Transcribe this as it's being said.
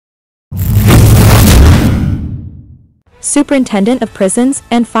Superintendent of Prisons,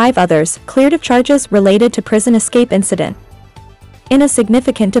 and 5 others, cleared of charges related to prison escape incident. In a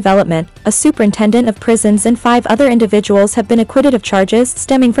significant development, a superintendent of prisons and 5 other individuals have been acquitted of charges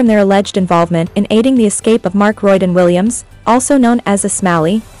stemming from their alleged involvement in aiding the escape of Mark Royden Williams, also known as a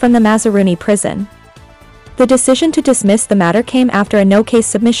Smallie, from the Mazaruni Prison. The decision to dismiss the matter came after a no-case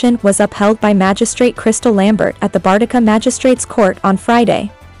submission was upheld by Magistrate Crystal Lambert at the Bartica Magistrates Court on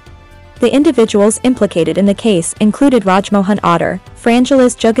Friday. The individuals implicated in the case included Rajmohan Autor,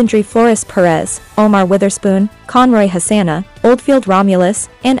 Frangeliz Jugandry Flores Perez, Omar Witherspoon, Conroy Hosannah, Oldfield Romulus,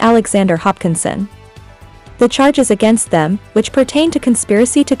 and Alexander Hopkinson. The charges against them, which pertain to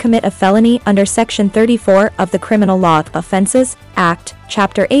conspiracy to commit a felony under Section 34 of the Criminal Law Offences Act,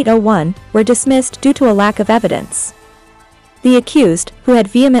 Chapter 801, were dismissed due to a lack of evidence. The accused, who had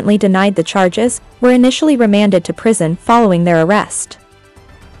vehemently denied the charges, were initially remanded to prison following their arrest.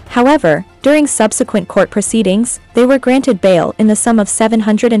 However, during subsequent court proceedings, they were granted bail in the sum of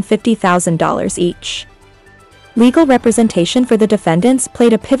 $750,000 each. Legal representation for the defendants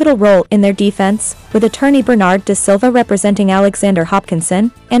played a pivotal role in their defense, with attorney Bernard De Silva representing Alexander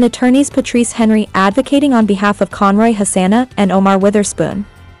Hopkinson, and attorneys Patrice Henry advocating on behalf of Conroy Hosannah and Omar Witherspoon.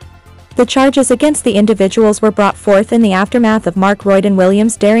 The charges against the individuals were brought forth in the aftermath of Mark Royden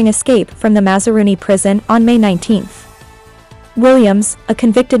Williams' daring escape from the Mazaruni Prison on May 19. Williams, a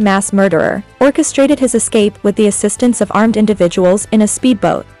convicted mass murderer, orchestrated his escape with the assistance of armed individuals in a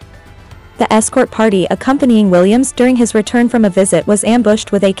speedboat. The escort party accompanying Williams during his return from a visit was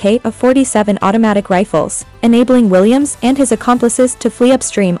ambushed with AK-47 automatic rifles, enabling Williams and his accomplices to flee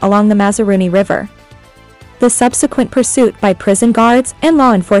upstream along the Mazaruni River. The subsequent pursuit by prison guards and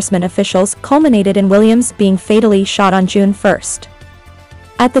law enforcement officials culminated in Williams being fatally shot on June 1.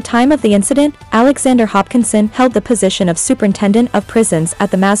 At the time of the incident, Alexander Hopkinson held the position of Superintendent of Prisons at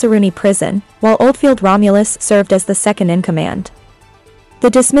the Mazaruni Prison, while Oldfield Romulus served as the second-in-command.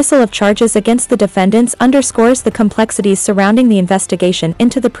 The dismissal of charges against the defendants underscores the complexities surrounding the investigation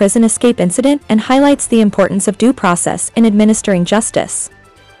into the prison escape incident and highlights the importance of due process in administering justice.